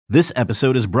This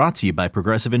episode is brought to you by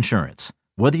Progressive Insurance.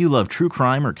 Whether you love true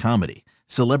crime or comedy,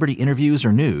 celebrity interviews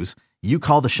or news, you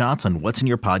call the shots on what's in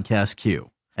your podcast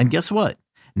queue. And guess what?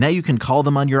 Now you can call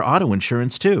them on your auto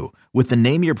insurance too with the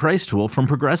Name Your Price tool from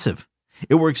Progressive.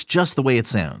 It works just the way it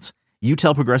sounds. You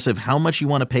tell Progressive how much you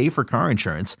want to pay for car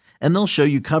insurance, and they'll show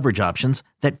you coverage options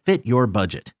that fit your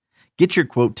budget. Get your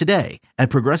quote today at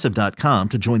Progressive.com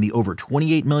to join the over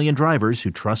 28 million drivers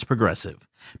who trust Progressive.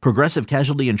 Progressive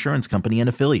Casualty Insurance Company and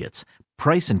Affiliates.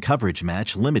 Price and coverage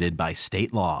match limited by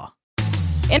state law.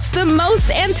 It's the most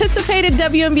anticipated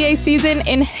WNBA season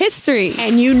in history.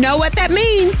 And you know what that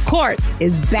means. Court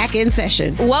is back in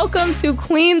session. Welcome to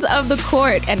Queens of the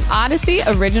Court, an Odyssey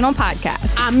original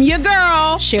podcast. I'm your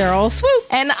girl, Cheryl Swoops.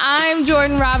 And I'm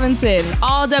Jordan Robinson.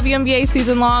 All WNBA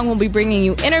season long, we'll be bringing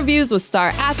you interviews with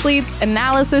star athletes,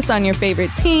 analysis on your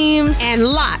favorite teams, and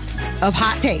lots of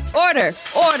hot takes. Order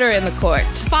in the court.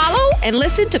 Follow and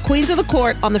listen to Queens of the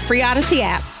Court on the free Odyssey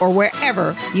app or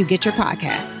wherever you get your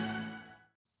podcasts.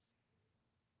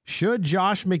 Should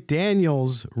Josh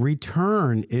McDaniels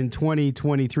return in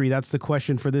 2023? That's the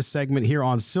question for this segment here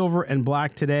on Silver and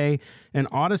Black Today, an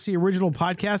Odyssey original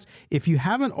podcast. If you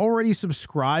haven't already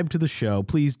subscribed to the show,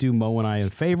 please do Mo and I a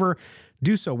favor.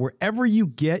 Do so wherever you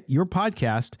get your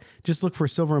podcast. Just look for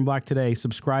Silver and Black Today,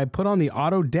 subscribe, put on the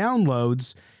auto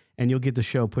downloads, and you'll get the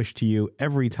show pushed to you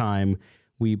every time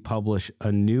we publish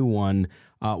a new one.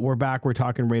 We're back. We're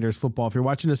talking Raiders football. If you're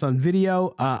watching this on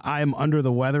video, I'm under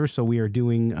the weather, so we are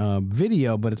doing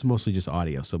video, but it's mostly just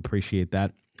audio, so appreciate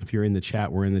that. If you're in the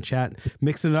chat, we're in the chat.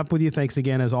 Mixing it up with you. Thanks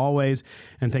again, as always,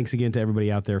 and thanks again to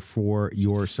everybody out there for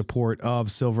your support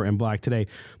of Silver and Black Today.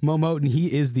 Mo Moton,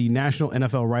 he is the national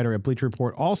NFL writer at Bleacher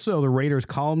Report, also the Raiders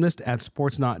columnist at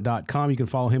sportsnot.com. You can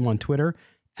follow him on Twitter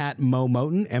at Mo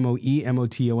Moton,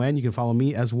 MoEMoton. You can follow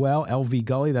me as well, LV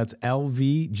Gully. That's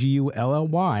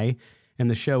LVGULLY. And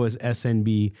the show is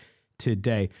SNB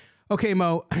Today. Okay,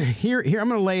 Mo, here I'm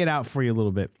going to lay it out for you a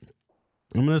little bit.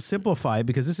 I'm going to simplify it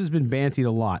because this has been bantied a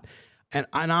lot. And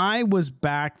I was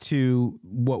back to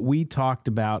what we talked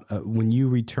about when you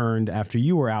returned after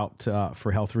you were out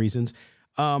for health reasons.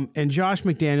 And Josh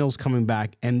McDaniels coming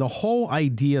back. And the whole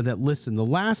idea that, listen, the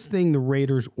last thing the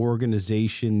Raiders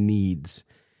organization needs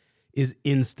is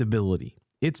instability.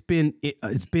 It's been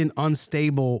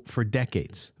unstable for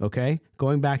decades, okay?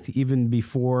 Going back to even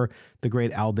before the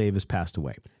great Al Davis passed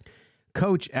away.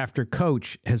 Coach after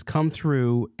coach has come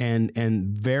through and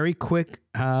very quick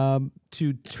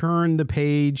to turn the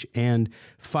page and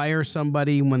fire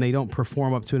somebody when they don't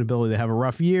perform up to an ability. They have a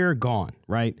rough year, gone,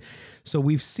 right? So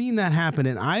we've seen that happen,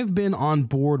 and I've been on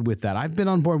board with that. I've been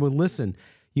on board with, listen,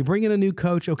 you bring in a new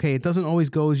coach, okay, it doesn't always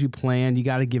go as you planned. You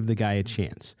got to give the guy a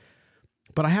chance.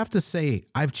 But I have to say,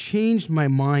 I've changed my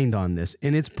mind on this,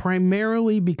 and it's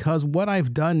primarily because what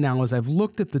I've done now is I've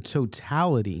looked at the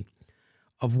totality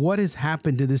of what has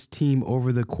happened to this team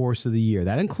over the course of the year.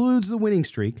 That includes the winning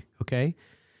streak, okay?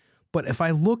 But if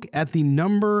I look at the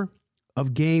number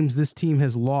of games this team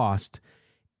has lost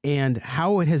and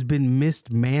how it has been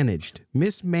mismanaged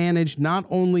not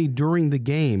only during the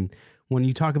game, when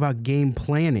you talk about game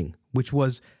planning, which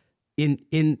was in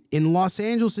Los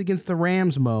Angeles against the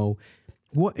Rams, Mo.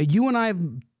 What you and I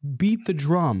beat the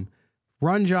drum.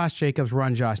 Run Josh Jacobs,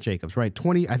 right?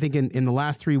 20, I think in the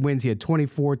last 3 wins, he had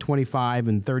 24, 25,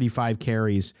 and 35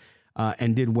 carries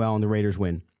and did well in the Raiders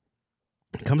win.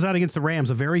 Comes out against the Rams,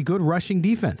 a very good rushing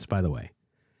defense, by the way.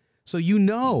 So you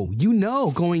know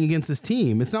going against this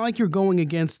team, it's not like you're going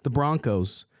against the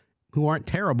Broncos, who aren't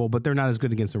terrible, but they're not as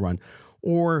good against the run.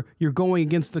 Or you're going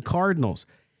against the Cardinals.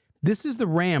 This is the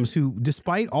Rams who,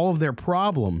 despite all of their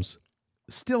problems,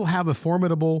 still have a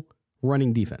formidable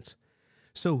running defense.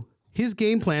 So his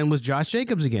game plan was Josh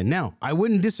Jacobs again. Now, I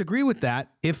wouldn't disagree with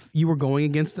that if you were going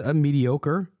against a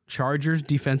mediocre Chargers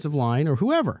defensive line or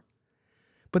whoever.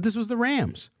 But this was the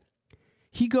Rams.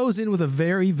 He goes in with a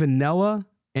very vanilla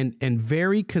and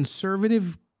very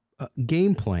conservative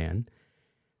game plan.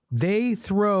 They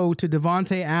throw to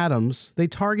Devontae Adams. They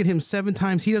target him 7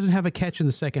 times. He doesn't have a catch in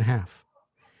the second half.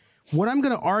 What I'm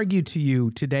going to argue to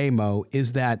you today, Mo,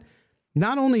 is that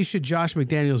not only should Josh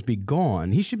McDaniels be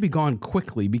gone, he should be gone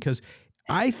quickly because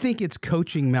I think it's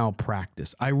coaching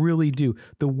malpractice. I really do.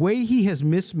 The way he has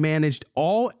mismanaged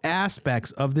all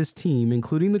aspects of this team,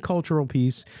 including the cultural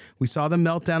piece. We saw the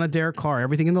meltdown of Derek Carr,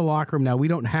 everything in the locker room. Now, we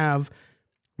don't have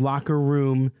locker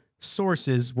room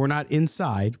sources. We're not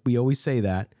inside. We always say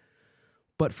that.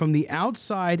 But from the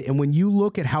outside, and when you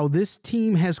look at how this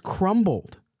team has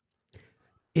crumbled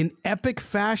in epic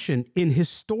fashion, in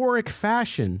historic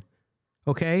fashion,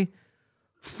 okay,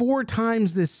 4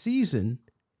 times this season,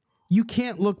 you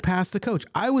can't look past the coach.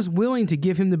 I was willing to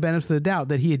give him the benefit of the doubt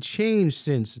that he had changed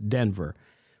since Denver,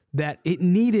 that it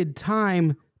needed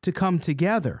time to come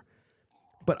together.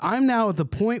 But I'm now at the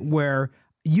point where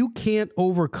you can't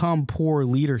overcome poor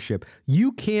leadership.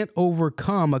 You can't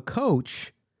overcome a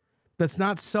coach that's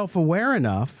not self-aware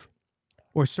enough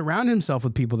or surround himself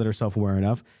with people that are self-aware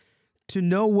enough to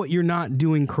know what you're not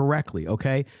doing correctly,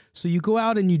 okay? So you go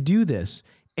out and you do this.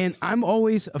 And I'm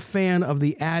always a fan of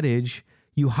the adage,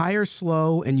 you hire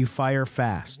slow and you fire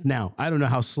fast. Now, I don't know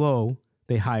how slow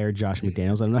they hired Josh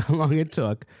McDaniels. I don't know how long it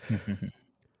took.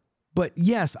 But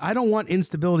yes, I don't want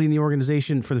instability in the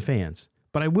organization for the fans.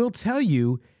 But I will tell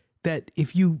you that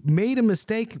if you made a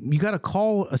mistake, you got to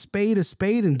call a spade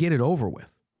and get it over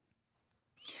with.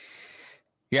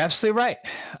 You're absolutely right.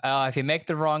 If you make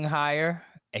the wrong hire,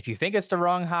 if you think it's the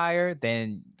wrong hire,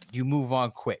 then you move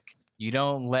on quick. You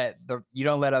don't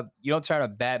turn a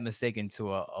bad mistake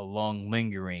into a long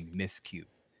lingering miscue.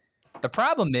 The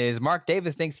problem is Mark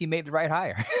Davis thinks he made the right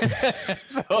hire.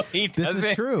 So he doesn't.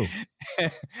 This is true.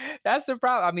 That's the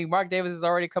problem. I mean, Mark Davis has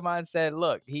already come out and said,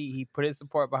 look, he put his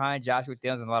support behind Josh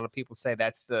McDaniels, and a lot of people say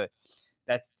that's the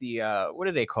what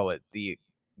do they call it? The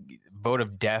vote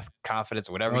of death, confidence,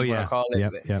 whatever you want to call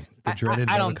it. Yep. The dreaded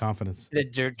vote of confidence. The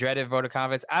dreaded vote of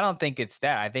confidence. I don't think it's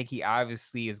that. I think he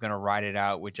obviously is going to ride it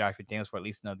out with Josh McDaniels for at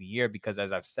least another year because,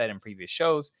 as I've said in previous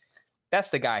shows, that's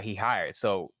the guy he hired.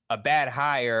 So a bad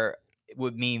hire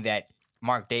would mean that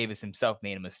Mark Davis himself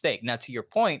made a mistake. Now, to your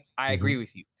point, I agree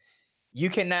with you. You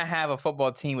cannot have a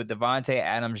football team with Davante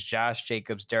Adams, Josh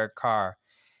Jacobs, Derek Carr,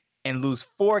 and lose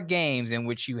 4 games in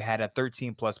which you had a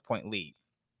 13-plus point lead.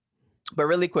 But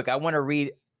really quick, I want to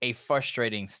read a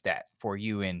frustrating stat for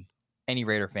you and any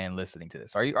Raider fan listening to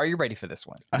this. Are you ready for this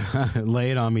one?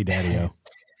 Lay it on me, Daddy-O.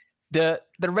 The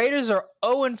Raiders are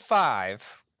 0-5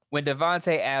 when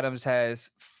Davante Adams has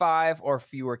 5 or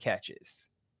fewer catches.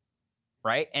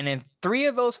 Right? And in 3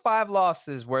 of those 5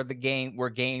 losses were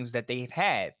games that they've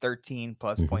had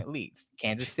 13-plus point leads.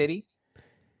 Kansas City,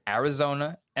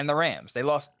 Arizona, and the Rams. They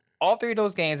lost all 3 of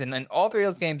those games, and in all 3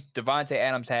 of those games, Davante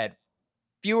Adams had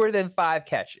fewer than 5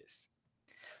 catches.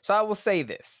 So I will say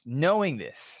this, knowing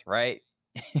this, right?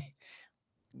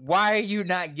 Why are you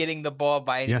not getting the ball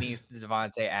by any means to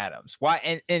Davante Adams? Why?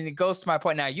 And it goes to my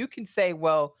point. Now, you can say,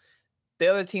 well, the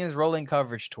other team is rolling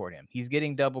coverage toward him. He's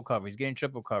getting double coverage. He's getting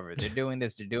triple coverage. They're doing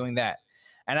this. They're doing that.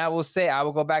 And I will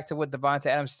go back to what Davante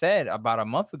Adams said about a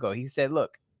month ago. He said,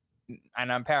 look,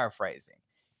 and I'm paraphrasing,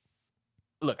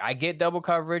 look, I get double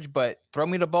coverage, but throw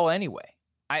me the ball anyway.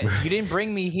 You didn't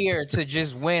bring me here to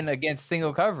just win against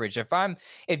single coverage.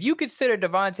 If you consider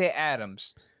Davante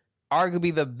Adams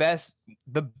arguably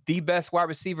the best wide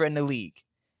receiver in the league,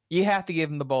 you have to give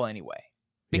him the ball anyway.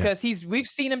 Because we've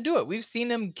seen him do it. We've seen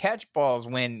him catch balls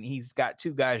when he's got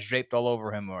 2 guys draped all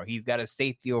over him or he's got a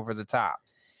safety over the top.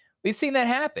 We've seen that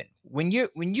happen. When you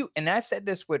and I said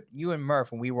this with you and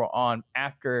Murph when we were on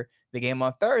after the game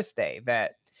on Thursday,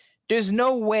 that there's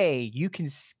no way you can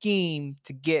scheme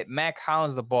to get Mac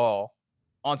Hollins the ball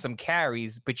on some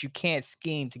carries, but you can't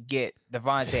scheme to get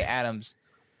Davante Adams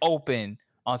open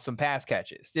on some pass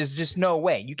catches. There's just no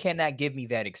way. You cannot give me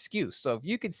that excuse. So if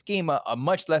you could scheme a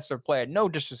much lesser player, no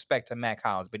disrespect to Mac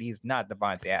Hollins, but he's not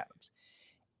Davante Adams.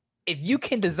 If you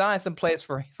can design some plays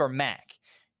for Mac,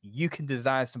 you can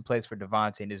design some plays for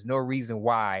Davante, and there's no reason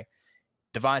why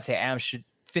Davante Adams should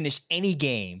finish any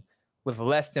game with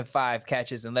less than 5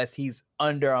 catches unless he's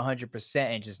under 100%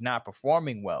 and just not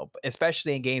performing well,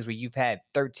 especially in games where you've had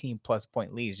 13-plus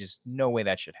point leads. Just no way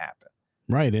that should happen.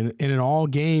 Right. And in all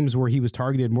games where he was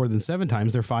targeted more than 7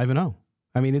 times, they're 5-0.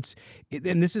 I mean,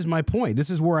 and this is my point. This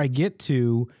is where I get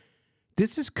to,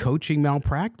 this is coaching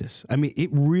malpractice. I mean, it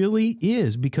really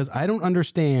is, because I don't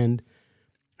understand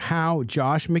how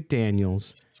Josh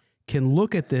McDaniels can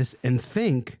look at this and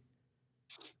think,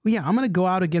 well, yeah, I'm going to go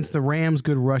out against the Rams'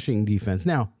 good rushing defense.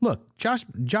 Now, look, Josh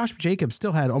Jacobs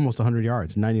still had almost 100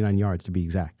 yards, 99 yards to be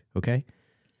exact, okay?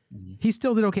 He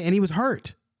still did okay, and he was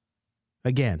hurt.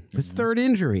 Again, his 3rd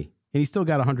injury, and he still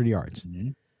got 100 yards.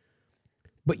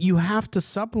 But you have to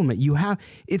supplement.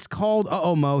 It's called,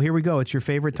 Mo, here we go. It's your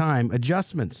favorite time.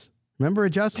 Adjustments. Remember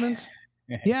adjustments?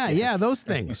 Yeah, those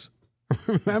things.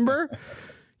 Remember?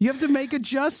 You have to make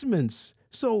adjustments.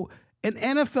 So an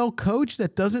NFL coach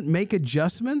that doesn't make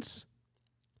adjustments,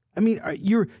 I mean,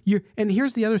 you're, and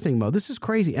here's the other thing, Mo. This is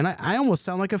crazy, and I almost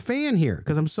sound like a fan here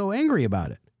because I'm so angry about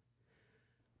it.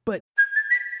 But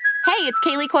Hey, it's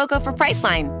Kaylee Cuoco for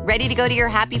Priceline. Ready to go to your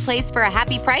happy place for a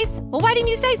happy price? Well, why didn't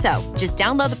you say so? Just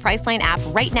download the Priceline app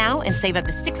right now and save up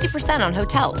to 60% on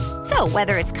hotels. So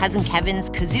whether it's Cousin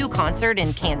Kevin's Kazoo Concert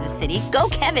in Kansas City, go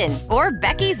Kevin, or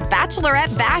Becky's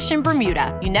Bachelorette Bash in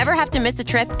Bermuda, you never have to miss a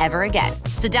trip ever again.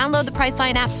 So download the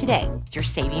Priceline app today. Your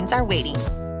savings are waiting.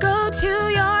 Go to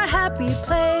your happy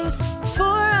place for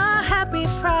a happy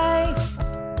price.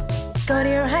 Go to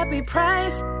your happy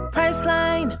price,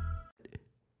 Priceline.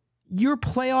 Your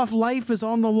playoff life is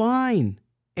on the line.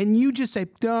 And you just say,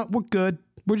 duh, we're good.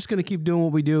 We're just going to keep doing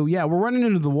what we do. Yeah, we're running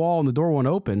into the wall and the door won't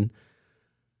open.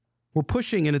 We're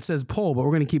pushing and it says pull, but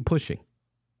we're going to keep pushing.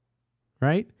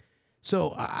 Right?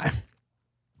 So I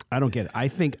don't get it. I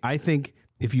think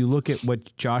if you look at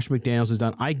what Josh McDaniels has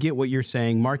done, I get what you're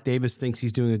saying. Mark Davis thinks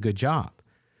he's doing a good job.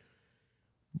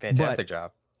 Fantastic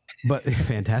job. But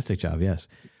fantastic job, yes.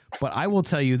 But I will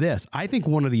tell you this. I think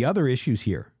one of the other issues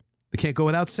here, I can't go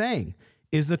without saying,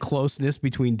 is the closeness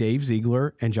between Dave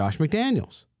Ziegler and Josh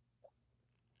McDaniels.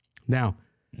 Now,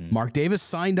 Mark Davis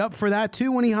signed up for that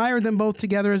too when he hired them both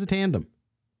together as a tandem.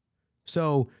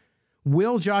 So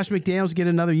will Josh McDaniels get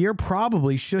another year?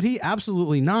 Probably. Should he?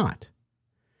 Absolutely not.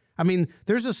 I mean,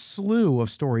 there's a slew of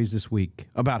stories this week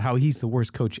about how he's the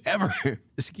worst coach ever.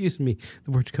 Excuse me,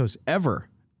 the worst coach ever.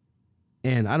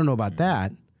 And I don't know about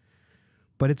that,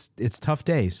 but it's tough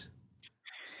days.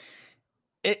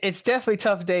 It's definitely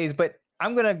tough days, but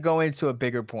I'm going to go into a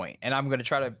bigger point, and I'm going to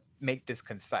try to make this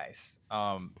concise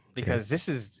because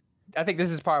I think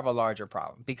this is part of a larger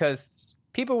problem, because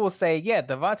people will say, yeah,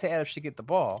 Davante Adams should get the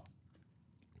ball,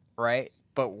 right?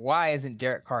 But why isn't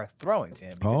Derek Carr throwing to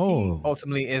him? Because he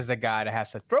ultimately is the guy that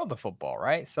has to throw the football,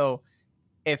 right? So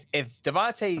if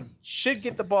Davante should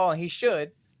get the ball, and he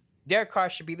should, Derek Carr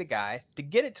should be the guy to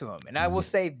get it to him. And I will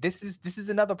say this is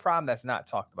another problem that's not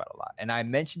talked about a lot. And I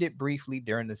mentioned it briefly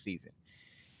during the season.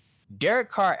 Derek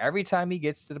Carr, every time he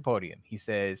gets to the podium, he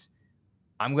says,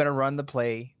 I'm going to run the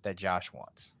play that Josh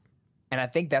wants. And I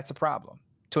think that's a problem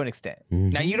to an extent. Mm-hmm.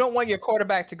 Now, you don't want your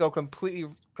quarterback to go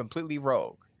completely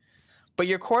rogue. But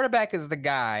your quarterback is the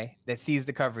guy that sees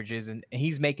the coverages and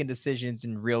he's making decisions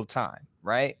in real time,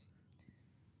 right?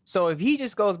 So if he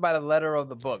just goes by the letter of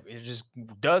the book, it just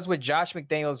does what Josh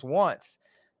McDaniels wants,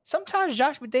 sometimes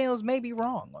Josh McDaniels may be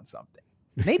wrong on something.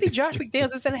 Maybe Josh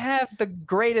McDaniels doesn't have the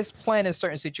greatest plan in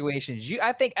certain situations.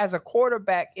 I think as a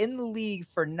quarterback in the league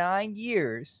for 9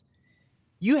 years,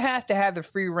 you have to have the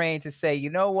free reign to say, you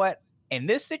know what? In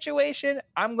this situation,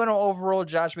 I'm going to overrule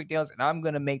Josh McDaniels and I'm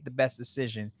going to make the best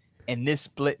decision in this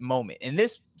split moment. In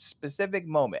this specific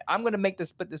moment, I'm going to make the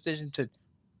split decision to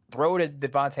throw to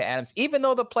Davante Adams, even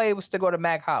though the play was to go to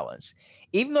Mac Hollins,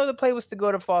 even though the play was to go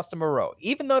to Foster Moreau,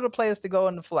 even though the play was to go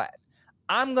in the flat.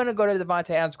 I'm going to go to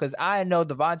Davante Adams because I know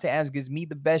Davante Adams gives me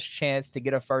the best chance to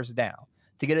get a first down,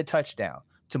 to get a touchdown,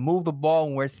 to move the ball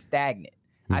when we're stagnant.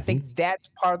 Mm-hmm. I think that's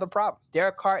part of the problem.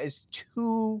 Derek Carr is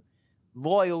too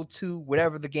loyal to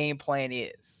whatever the game plan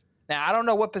is. Now, I don't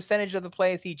know what percentage of the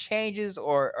plays he changes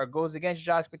or goes against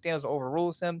Josh McDaniels or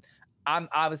overrules him. I'm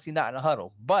obviously not in a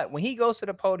huddle. But when he goes to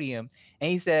the podium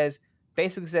and he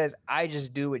basically says, I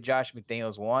just do what Josh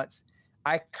McDaniels wants,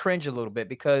 I cringe a little bit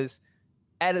because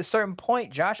at a certain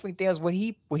point, Josh McDaniels, what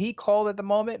he called at the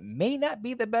moment may not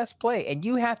be the best play. And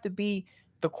you have to be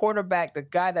the quarterback, the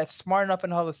guy that's smart enough in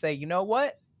the huddle to say, you know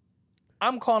what?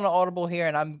 I'm calling an audible here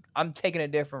and I'm taking a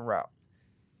different route.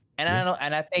 And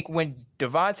I think when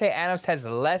Davante Adams has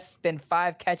less than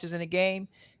 5 catches in a game,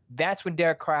 that's when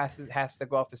Derek Carr has to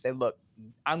go off and say, look,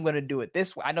 I'm going to do it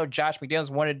this way. I know Josh McDaniels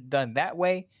wanted it done that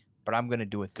way, but I'm going to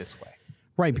do it this way.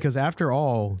 Right, because after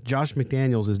all, Josh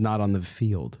McDaniels is not on the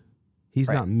field. He's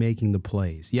not making the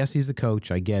plays. Yes, he's the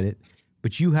coach. I get it.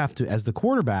 But you have to, as the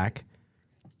quarterback,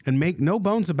 and make no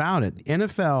bones about it, in the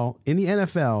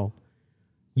NFL,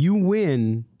 you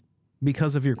win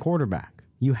because of your quarterback.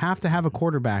 You have to have a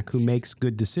quarterback who makes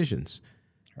good decisions.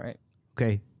 Right.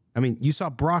 Okay. I mean, you saw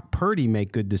Brock Purdy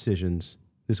make good decisions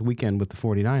this weekend with the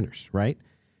 49ers, right?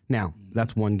 Now,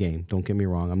 that's one game. Don't get me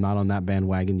wrong. I'm not on that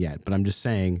bandwagon yet, but I'm just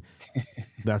saying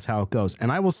that's how it goes. And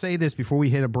I will say this before we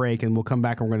hit a break, and we'll come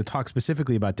back and we're going to talk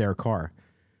specifically about Derek Carr.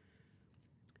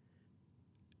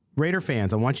 Raider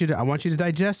fans, I want you to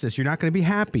digest this. You're not going to be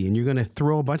happy, and you're going to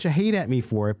throw a bunch of hate at me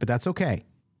for it, but that's okay.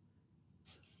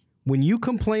 When you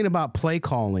complain about play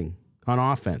calling on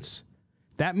offense,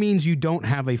 that means you don't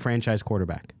have a franchise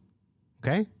quarterback.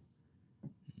 Okay?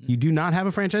 You do not have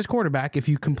a franchise quarterback if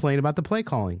you complain about the play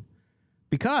calling.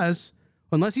 Because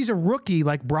unless he's a rookie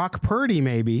like Brock Purdy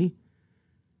maybe,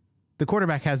 the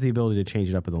quarterback has the ability to change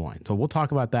it up at the line. So we'll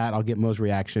talk about that. I'll get Mo's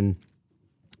reaction,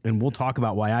 and we'll talk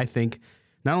about why I think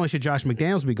not only should Josh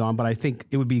McDaniels be gone, but I think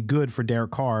it would be good for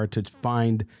Derek Carr to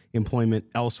find employment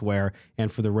elsewhere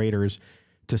and for the Raiders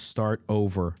to start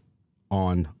over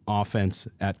on offense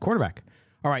at quarterback.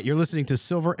 All right, you're listening to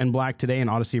Silver and Black today, an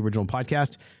Odyssey original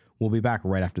podcast. We'll be back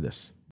right after this.